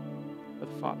family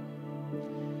of the Father.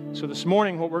 So this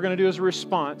morning, what we're going to do as a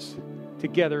response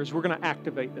together is we're going to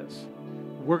activate this.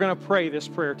 We're going to pray this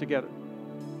prayer together.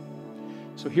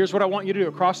 So here's what I want you to do.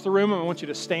 Across the room, I want you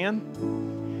to stand,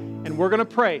 and we're going to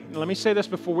pray. And let me say this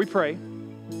before we pray,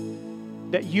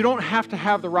 that you don't have to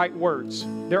have the right words.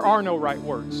 There are no right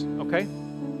words, okay?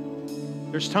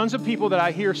 There's tons of people that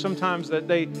I hear sometimes that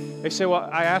they say, well,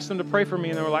 I asked them to pray for me,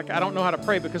 and they were like, I don't know how to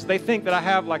pray, because they think that I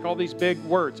have like all these big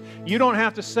words. You don't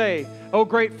have to say, oh,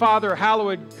 great Father,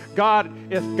 hallowed God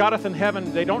Goddeth in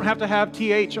heaven. They don't have to have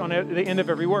TH on the end of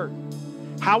every word.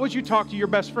 How would you talk to your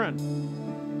best friend?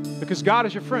 Because God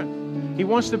is your friend. He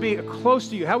wants to be close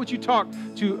to you. How would you talk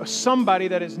to somebody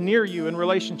that is near you in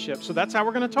relationship? So that's how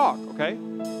we're going to talk, okay?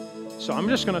 So I'm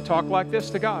just going to talk like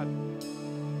this to God.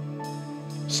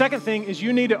 Second thing is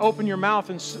you need to open your mouth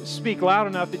and speak loud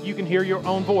enough that you can hear your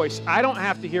own voice. I don't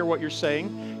have to hear what you're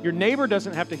saying. Your neighbor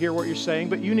doesn't have to hear what you're saying,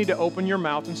 but you need to open your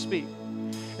mouth and speak.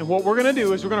 And what we're going to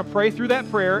do is we're going to pray through that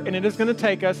prayer, and it is going to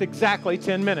take us exactly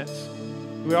 10 minutes.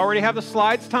 We already have the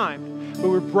slides timed, but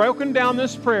we've broken down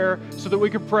this prayer so that we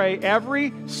could pray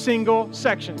every single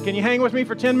section. Can you hang with me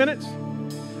for 10 minutes?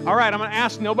 All right, I'm going to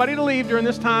ask nobody to leave during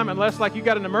this time unless like you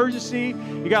got an emergency,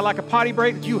 you got like a potty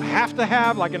break that you have to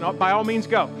have, like by all means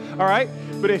go. All right?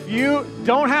 But if you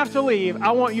don't have to leave, I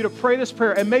want you to pray this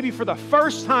prayer and maybe for the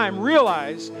first time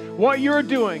realize what you're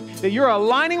doing, that you're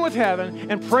aligning with heaven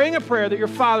and praying a prayer that your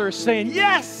Father is saying,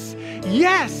 yes,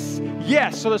 yes,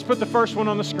 yes. So let's put the first one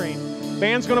on the screen.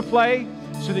 Band's going to play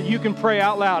so that you can pray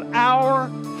out loud. Our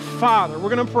Father. We're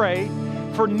going to pray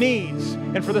for needs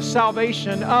and for the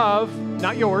salvation of,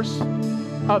 not yours,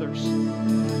 others.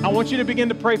 I want you to begin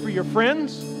to pray for your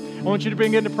friends. I want you to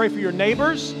begin to pray for your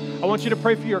neighbors. I want you to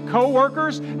pray for your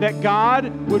co-workers, that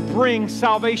God would bring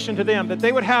salvation to them, that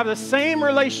they would have the same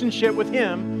relationship with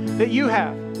Him that you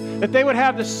have, that they would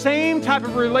have the same type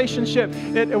of relationship,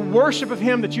 that worship of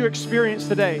Him that you experience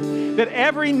today, that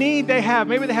every need they have,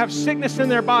 maybe they have sickness in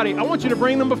their body, I want you to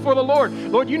bring them before the Lord.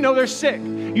 Lord, you know they're sick.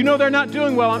 You know they're not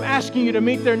doing well. I'm asking you to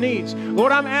meet their needs.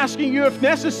 Lord, I'm asking you, if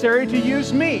necessary, to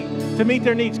use me to meet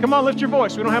their needs. Come on, lift your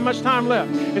voice. We don't have much time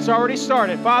left. It's already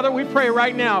started. Father, we pray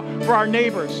right now for our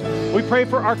neighbors. We pray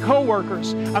for our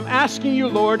co-workers. I'm asking you,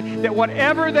 Lord, that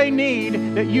whatever they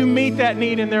need, that you meet that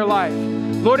need in their life.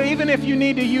 Lord, even if you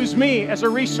need to use me as a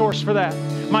resource for that,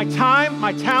 my time,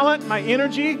 my talent, my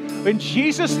energy, in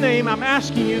Jesus' name, I'm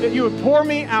asking you that you would pour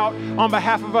me out on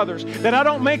behalf of others, that I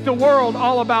don't make the world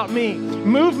all about me.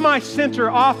 Move my center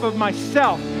off of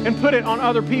myself and put it on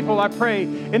other people, I pray,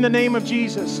 in the name of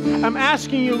Jesus. I'm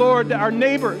asking you, Lord, that our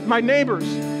neighbors, my neighbors,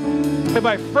 and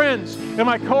my friends, and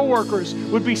my co-workers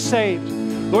would be saved.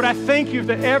 Lord, I thank you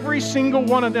that every single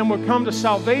one of them would come to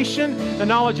salvation, the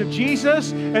knowledge of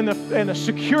Jesus, and the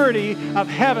security of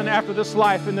heaven after this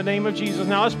life in the name of Jesus.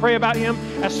 Now let's pray about Him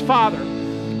as Father.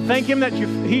 Thank Him that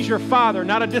He's your Father,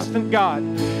 not a distant God.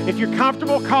 If you're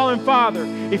comfortable, call Him Father.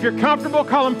 If you're comfortable,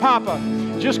 call Him Papa.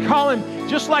 Just call Him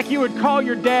just like you would call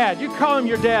your dad. You call Him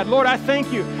your dad. Lord, I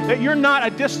thank you that you're not a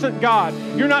distant God.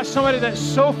 You're not somebody that's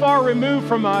so far removed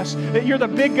from us that you're the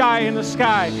big guy in the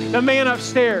sky, the man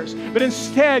upstairs. But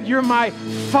instead, you're my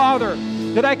Father.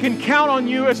 that I can count on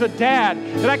you as a dad,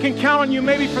 that I can count on you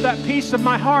maybe for that piece of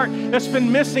my heart that's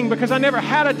been missing because I never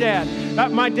had a dad.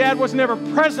 My dad was never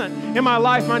present in my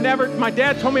life. My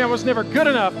dad told me I was never good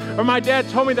enough, or my dad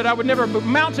told me that I would never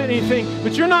amount to anything.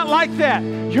 But you're not like that.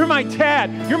 You're my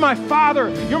dad. You're my father.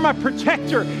 You're my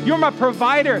protector. You're my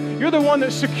provider. You're the one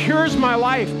that secures my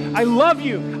life. I love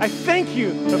you. I thank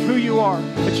you of who you are,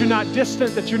 that you're not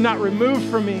distant, that you're not removed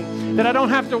from me, that I don't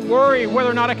have to worry whether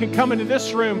or not I can come into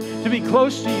this room to be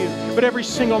close to you, but every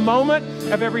single moment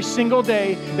of every single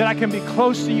day that I can be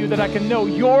close to you, that I can know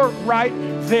you're right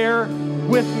there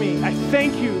with me. I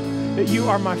thank you that you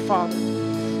are my Father.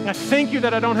 And I thank you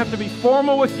that I don't have to be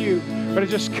formal with you, but I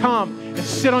just come and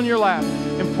sit on your lap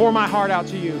and pour my heart out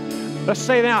to you. Let's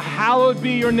say now, hallowed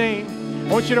be your name.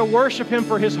 I want you to worship him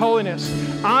for his holiness.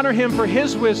 Honor him for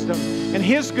his wisdom and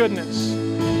his goodness.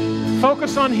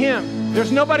 Focus on him.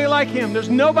 There's nobody like him. There's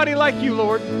nobody like you,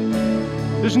 Lord.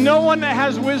 There's no one that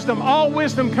has wisdom. All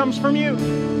wisdom comes from you.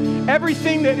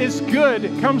 Everything that is good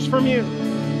comes from you.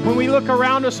 When we look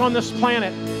around us on this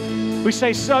planet, we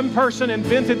say some person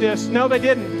invented this. No, they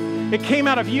didn't. It came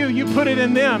out of you. You put it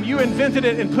in them. You invented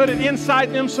it and put it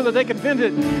inside them so that they could invent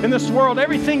it in this world.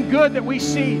 Everything good that we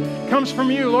see comes from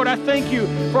you. Lord, I thank you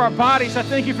for our bodies. I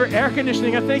thank you for air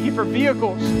conditioning. I thank you for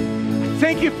vehicles. I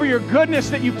thank you for your goodness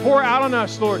that you pour out on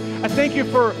us, Lord. I thank you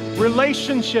for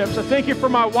relationships. I thank you for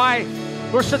my wife.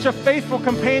 You're such a faithful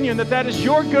companion that is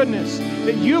your goodness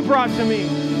that you brought to me.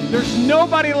 There's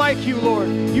nobody like you, Lord.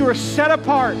 You are set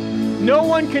apart. No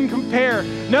one can compare.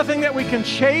 Nothing that we can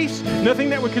chase, nothing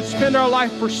that we could spend our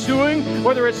life pursuing,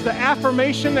 whether it's the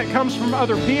affirmation that comes from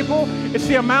other people, it's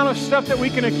the amount of stuff that we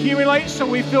can accumulate so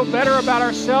we feel better about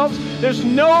ourselves. There's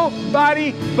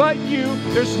nobody but you.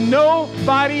 There's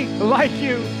nobody like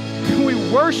you. We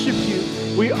worship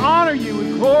you. We honor you.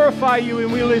 We glorify you,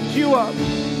 and we lift you up.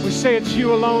 We say it's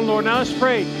you alone, Lord. Now let's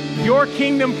pray. Your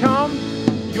kingdom come,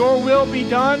 your will be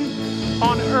done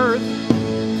on earth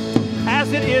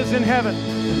as it is in heaven.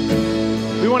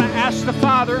 We want to ask the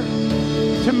Father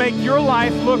to make your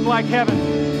life look like heaven.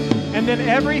 And then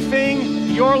everything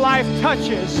your life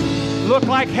touches look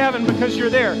like heaven because you're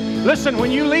there. Listen,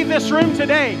 when you leave this room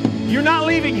today, you're not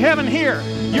leaving heaven here.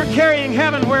 You're carrying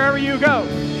heaven wherever you go.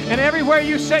 And everywhere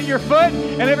you set your foot,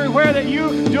 and everywhere that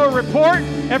you do a report,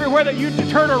 everywhere that you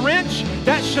turn a wrench,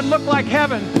 that should look like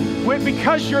heaven.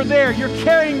 Because you're there, you're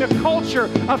carrying the culture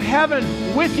of heaven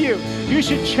with you. You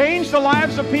should change the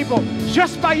lives of people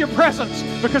just by your presence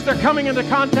because they're coming into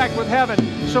contact with heaven.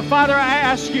 So, Father, I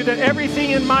ask you that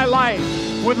everything in my life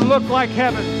would look like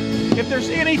heaven. If there's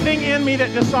anything in me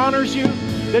that dishonors you,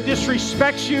 that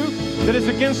disrespects you, that is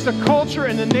against the culture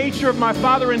and the nature of my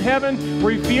Father in heaven,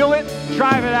 reveal it,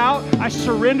 drive it out. I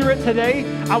surrender it today.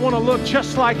 I want to look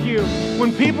just like you.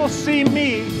 When people see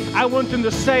me, I want them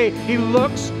to say, he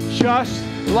looks just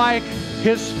like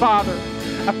his Father.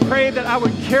 I pray that I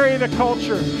would carry the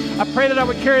culture. I pray that I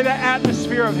would carry the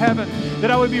atmosphere of heaven,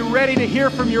 that I would be ready to hear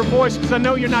from your voice because I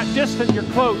know you're not distant, you're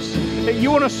close, that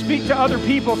you want to speak to other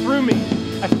people through me.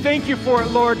 I thank you for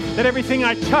it, Lord, that everything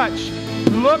I touch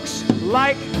looks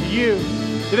like you,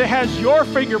 that it has your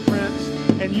fingerprints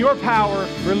and your power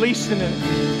released in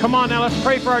it. Come on now, let's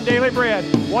pray for our daily bread.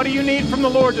 What do you need from the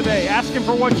Lord today? Ask him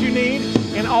for what you need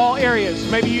in all areas.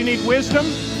 Maybe you need wisdom.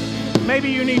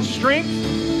 Maybe you need strength.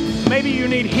 Maybe you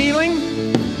need healing.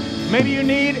 Maybe you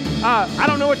need, I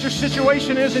don't know what your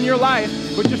situation is in your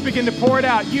life, but just begin to pour it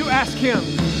out. You ask him.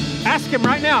 Ask him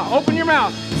right now. Open your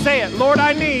mouth. Say it. Lord,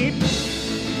 I need,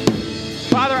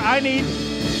 Father, I need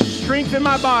strength in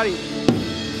my body.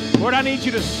 Lord, I need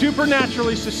you to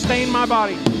supernaturally sustain my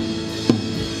body.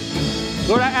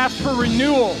 Lord, I ask for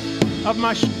renewal of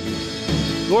my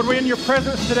Lord, we're in your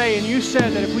presence today, and you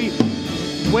said that if we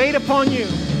wait upon you,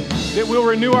 that we'll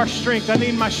renew our strength. I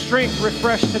need my strength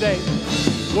refreshed today.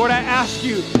 Lord, I ask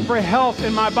you for health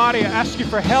in my body. I ask you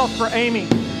for health for Amy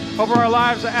over our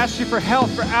lives. I ask you for health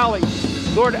for Allie.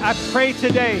 Lord, I pray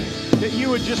today that you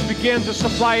would just begin to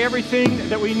supply everything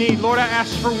that we need. Lord, I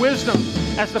ask for wisdom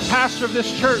as the pastor of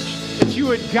this church, that you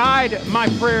would guide my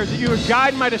prayers, that you would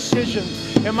guide my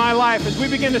decisions in my life as we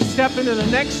begin to step into the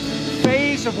next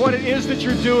phase of what it is that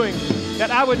you're doing,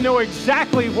 that I would know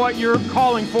exactly what you're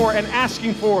calling for and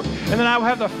asking for, and that I will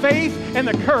have the faith and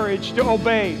the courage to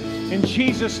obey. In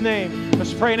Jesus' name,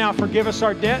 let's pray now. Forgive us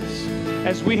our debts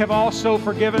as we have also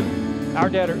forgiven our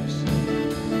debtors.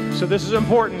 So this is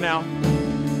important now.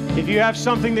 If you have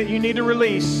something that you need to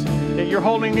release, that you're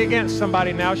holding against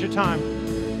somebody, now's your time.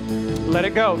 Let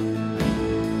it go.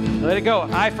 Let it go.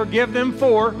 I forgive them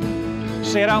for,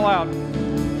 say it out loud,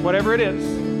 whatever it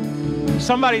is.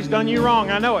 Somebody's done you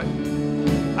wrong, I know it.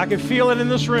 I can feel it in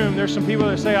this room. There's some people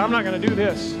that say, I'm not going to do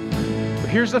this. But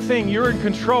here's the thing. You're in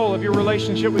control of your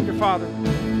relationship with your Father.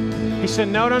 He said,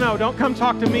 no, don't come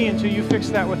talk to me until you fix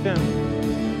that with them.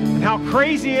 And how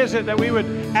crazy is it that we would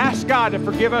ask God to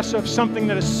forgive us of something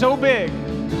that is so big,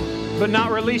 but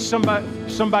not release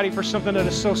somebody for something that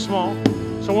is so small.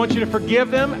 So I want you to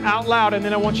forgive them out loud, and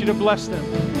then I want you to bless them.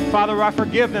 Father, I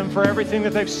forgive them for everything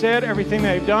that they've said, everything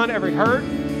they've done, every hurt,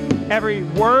 every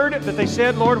word that they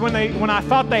said. Lord, when I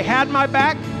thought they had my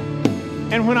back,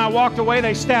 and when I walked away,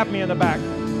 they stabbed me in the back.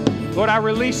 Lord, I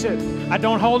release it. I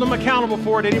don't hold them accountable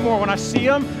for it anymore. When I see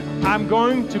them, I'm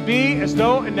going to be as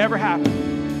though it never happened.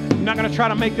 I'm not going to try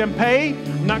to make them pay.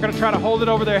 I'm not going to try to hold it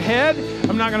over their head.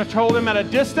 I'm not going to hold them at a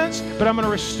distance, but I'm going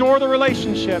to restore the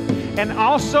relationship. And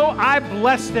also, I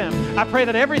bless them. I pray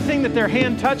that everything that their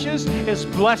hand touches is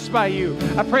blessed by you.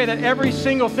 I pray that every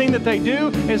single thing that they do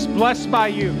is blessed by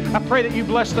you. I pray that you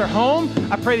bless their home.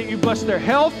 I pray that you bless their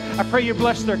health. I pray you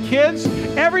bless their kids.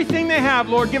 Everything they have,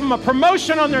 Lord, give them a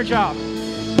promotion on their job.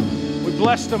 We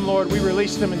bless them, Lord. We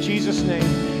release them in Jesus' name.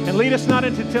 And lead us not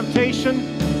into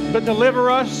temptation, but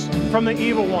deliver us from the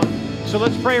evil one. So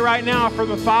let's pray right now for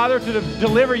the Father to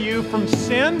deliver you from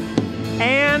sin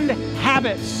and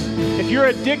habits. If you're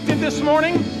addicted this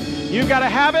morning, you've got a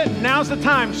habit, now's the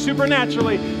time.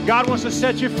 Supernaturally, God wants to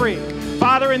set you free.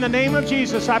 Father, in the name of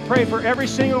Jesus, I pray for every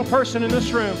single person in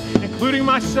this room, including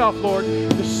myself, Lord,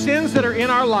 the sins that are in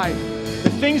our life, the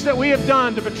things that we have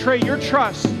done to betray your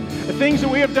trust, the things that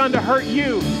we have done to hurt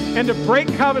you and to break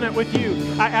covenant with you,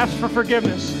 I ask for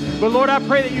forgiveness. But Lord, I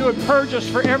pray that you would purge us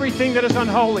for everything that is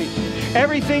unholy,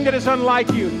 everything that is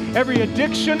unlike you, every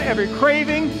addiction, every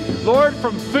craving, Lord,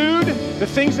 from food, the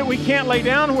things that we can't lay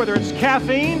down, whether it's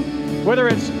caffeine, whether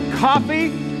it's coffee,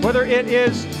 whether it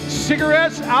is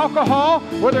cigarettes, alcohol,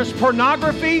 whether it's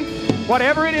pornography,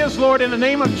 whatever it is, Lord, in the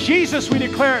name of Jesus, we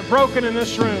declare it broken in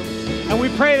this room. And we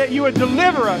pray that you would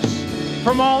deliver us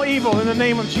from all evil in the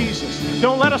name of Jesus.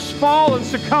 Don't let us fall and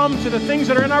succumb to the things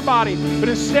that are in our body, but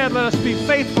instead let us be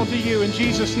faithful to you in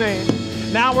Jesus' name.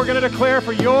 Now we're going to declare,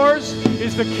 for yours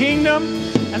is the kingdom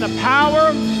and the power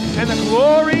and the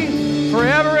glory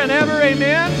forever and ever.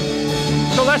 Amen.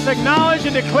 So let's acknowledge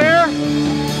and declare,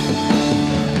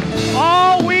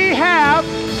 all we have,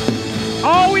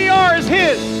 all we are is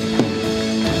his.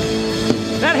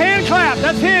 That hand clap,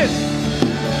 that's his.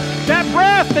 That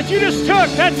breath that you just took,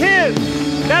 that's his.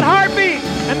 That heartbeat,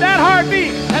 and that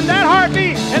heartbeat, and that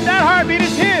heartbeat, and that heartbeat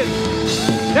is his.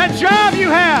 That job you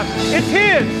have, it's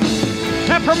his.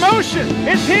 That promotion,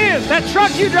 it's his. That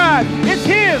truck you drive, it's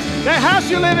his. That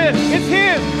house you live in, it's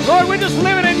his. Lord, we're just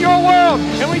living in your world,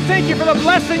 and we thank you for the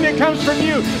blessing that comes from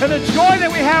you and the joy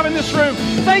that we have in this room.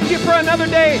 Thank you for another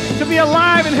day to be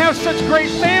alive and have such great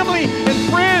family and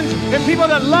friends and people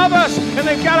that love us, and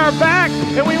they've got our back,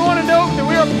 and we want to know that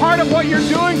we are part of what you're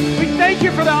doing. We thank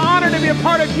you for the honor to be a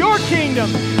part of your kingdom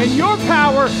and your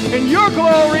power and your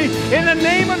glory in the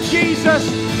name of Jesus.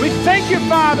 We thank you,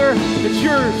 Father, that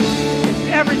you're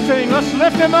everything. Let's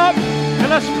lift him up and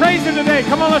let's praise him today.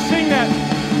 Come on, let's sing that.